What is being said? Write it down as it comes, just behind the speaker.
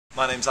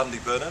My name's Andy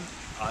Burnham.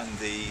 I'm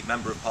the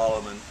Member of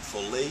Parliament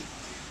for Leigh,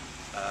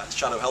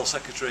 Shadow Health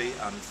Secretary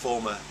and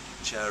former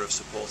Chair of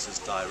Supporters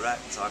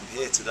Direct. I'm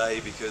here today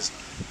because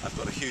I've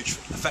got a huge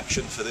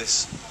affection for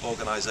this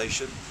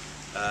organisation,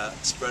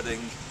 spreading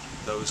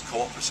those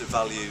cooperative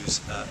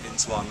values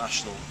into our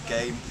national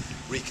game,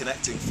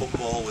 reconnecting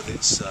football with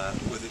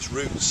its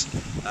roots,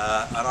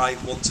 and I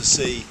want to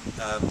see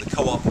the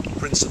co-op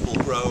principle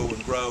grow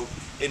and grow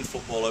in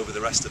football over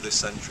the rest of this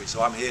century.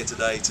 So I'm here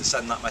today to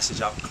send that message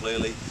out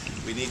clearly.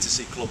 We need to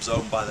see clubs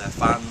owned by their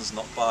fans,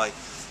 not by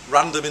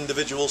random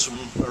individuals from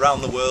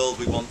around the world.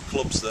 We want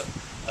clubs that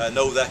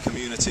know their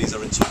communities,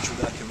 are in touch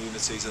with their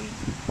communities,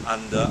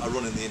 and are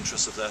running the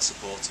interests of their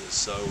supporters.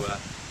 So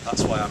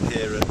that's why I'm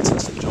here at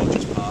St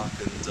George's Park,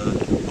 and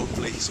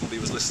hopefully somebody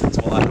was listening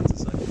to what I had to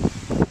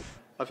say.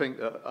 I think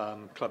that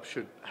clubs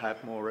should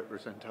have more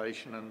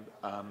representation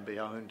and be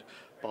owned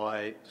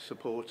by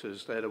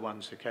supporters. They're the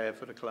ones who care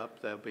for the club.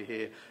 They'll be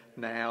here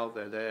now,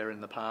 they're there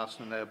in the past,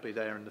 and they'll be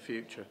there in the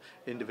future.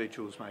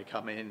 Individuals may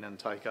come in and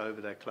take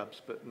over their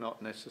clubs, but not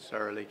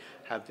necessarily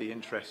have the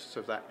interests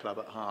of that club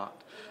at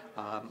heart.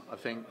 I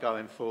think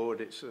going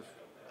forward,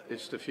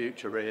 it's the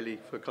future really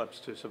for clubs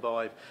to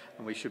survive,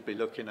 and we should be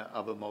looking at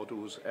other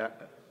models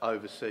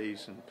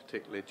overseas, and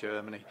particularly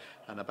Germany,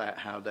 and about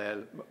how their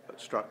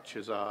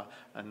structures are,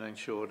 and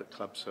ensure that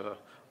clubs are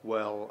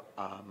well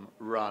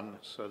run,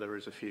 so there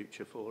is a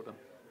future for them.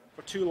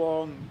 For too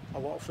long, a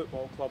lot of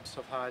football clubs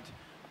have had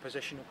a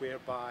position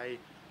whereby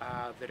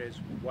there is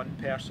one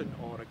person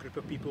or a group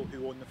of people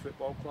who own the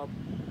football club,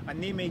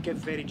 and they may give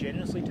very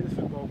generously to the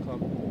football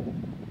club,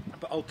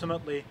 but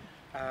ultimately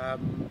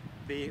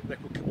there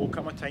will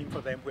come a time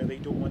for them where they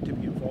don't want to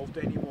be involved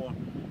anymore,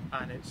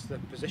 and it's the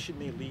position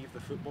they leave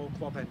the football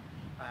club in.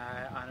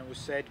 And it was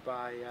said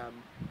by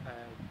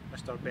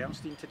Mr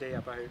Bernstein today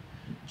about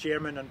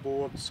chairman and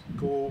boards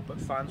go, but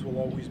fans will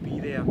always be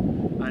there.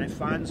 And if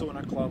fans own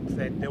a club,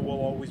 then there will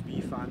always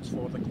be fans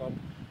for the club.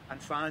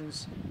 And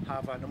fans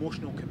have an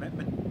emotional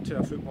commitment to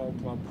a football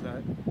club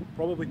that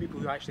probably people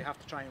who actually have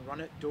to try and run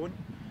it don't.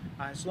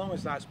 And as long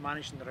as that's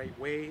managed in the right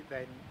way,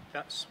 then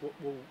that's what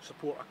will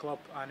support a club.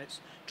 And it's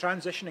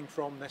transitioning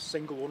from this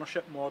single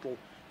ownership model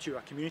to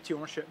a community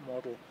ownership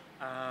model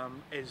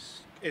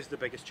is the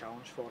biggest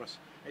challenge for us.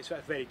 It's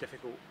a very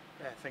difficult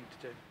thing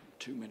to do.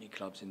 Too many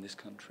clubs in this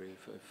country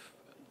have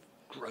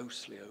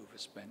grossly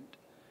overspent.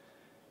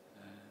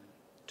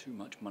 Too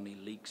much money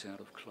leaks out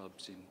of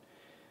clubs in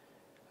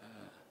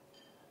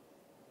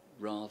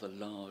rather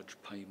large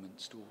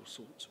payments to all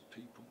sorts of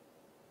people.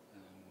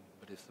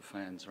 But if the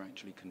fans are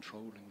actually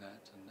controlling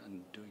that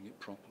and doing it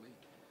properly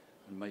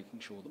and making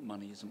sure that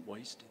money isn't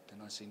wasted, then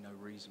I see no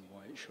reason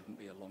why it shouldn't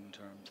be a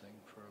long-term thing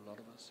for a lot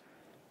of us.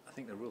 I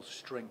think the real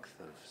strength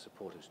of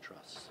supporters'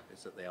 trusts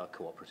is that they are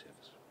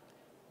cooperatives.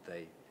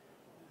 They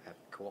have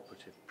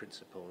cooperative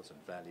principles and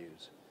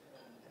values,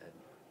 and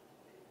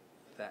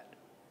that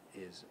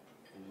is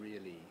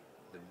really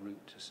the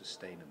route to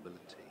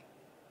sustainability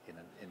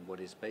in what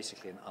is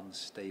basically an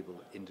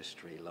unstable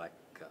industry like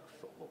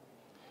football.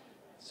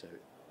 So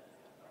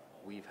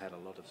we've had a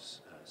lot of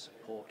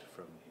support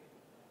from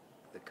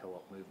the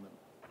co-op movement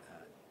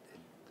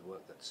in the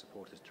work that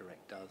Supporters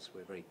Direct does.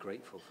 We're very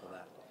grateful for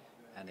that,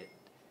 and it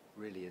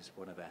really is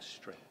one of our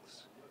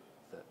strengths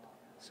that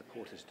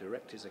Supporters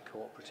Direct is a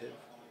cooperative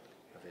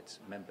of its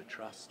member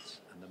trusts,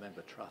 and the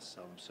member trusts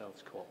are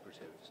themselves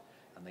cooperatives,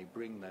 and they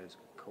bring those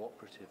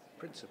cooperative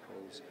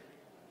principles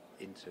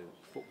into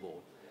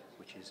football,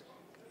 which is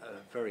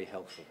very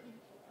helpful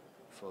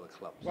for the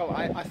clubs. Well,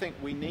 I think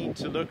we need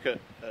to look at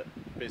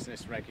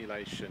business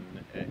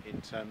regulation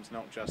in terms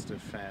not just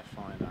of fair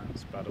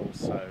finance, but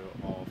also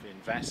of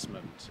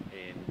investment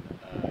in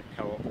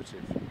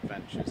cooperative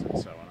ventures and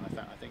so on.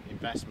 I think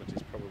investment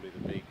is probably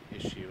the big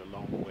issue,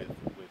 along with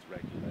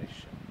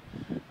regulation,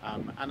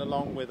 and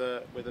along with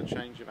a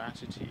change of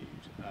attitude.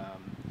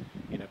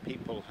 You know,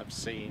 people have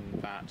seen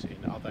that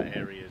in other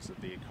areas of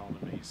the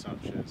economy,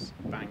 such as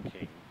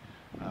banking.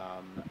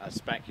 A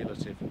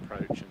speculative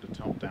approach and a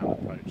top-down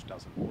approach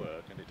doesn't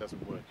work, and it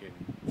doesn't work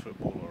in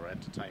football or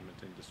entertainment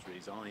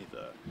industries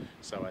either.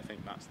 So I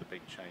think that's the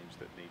big change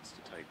that needs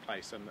to take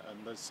place, and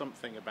there's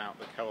something about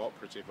the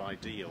cooperative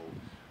ideal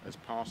as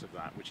part of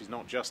that, which is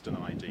not just an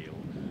ideal,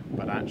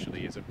 but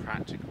actually is a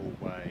practical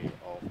way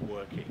of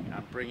working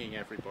and bringing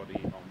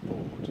everybody on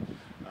board.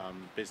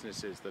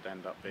 Businesses that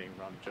end up being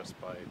run just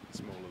by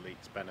small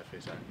elites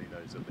benefit only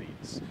those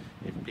elites.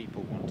 If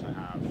people want to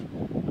have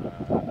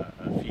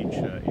a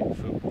future in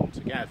football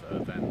together,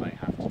 then they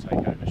have to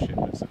take ownership.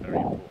 It's a very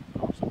important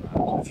part of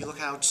that. If you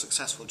look at how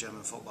successful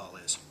German football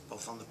is,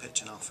 both on the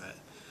pitch and off it,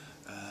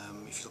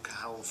 if you look at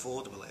how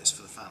affordable it is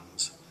for the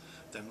fans,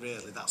 then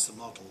really that's the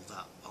model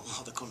that a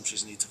lot of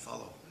countries need to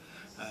follow.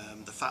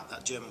 The fact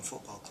that German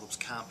football clubs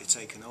can't be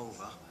taken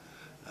over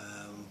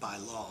by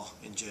law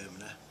in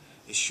Germany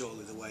is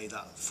surely the way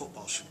that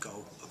football should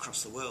go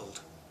across the world.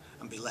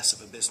 and be less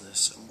of a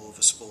business and more of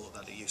a sport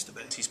that it used to be.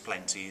 Plenty's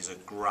Plenty is a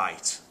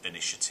great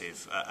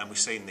initiative, and we've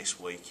seen this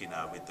week,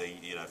 with the,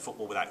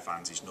 football without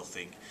fans is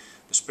nothing.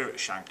 The Spirit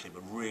of Shankly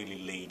were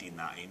really leading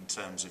that in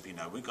terms of,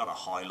 we've got to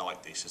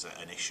highlight this as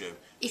an issue.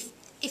 If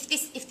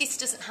this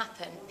doesn't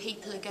happen,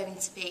 people are going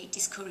to be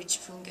discouraged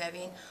from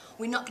going.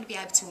 We're not going to be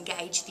able to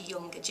engage the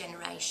younger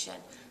generation,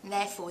 and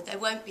therefore there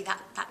won't be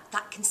that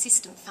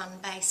consistent fan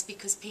base,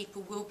 because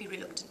people will be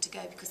reluctant to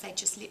go because they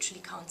just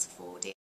literally can't afford it.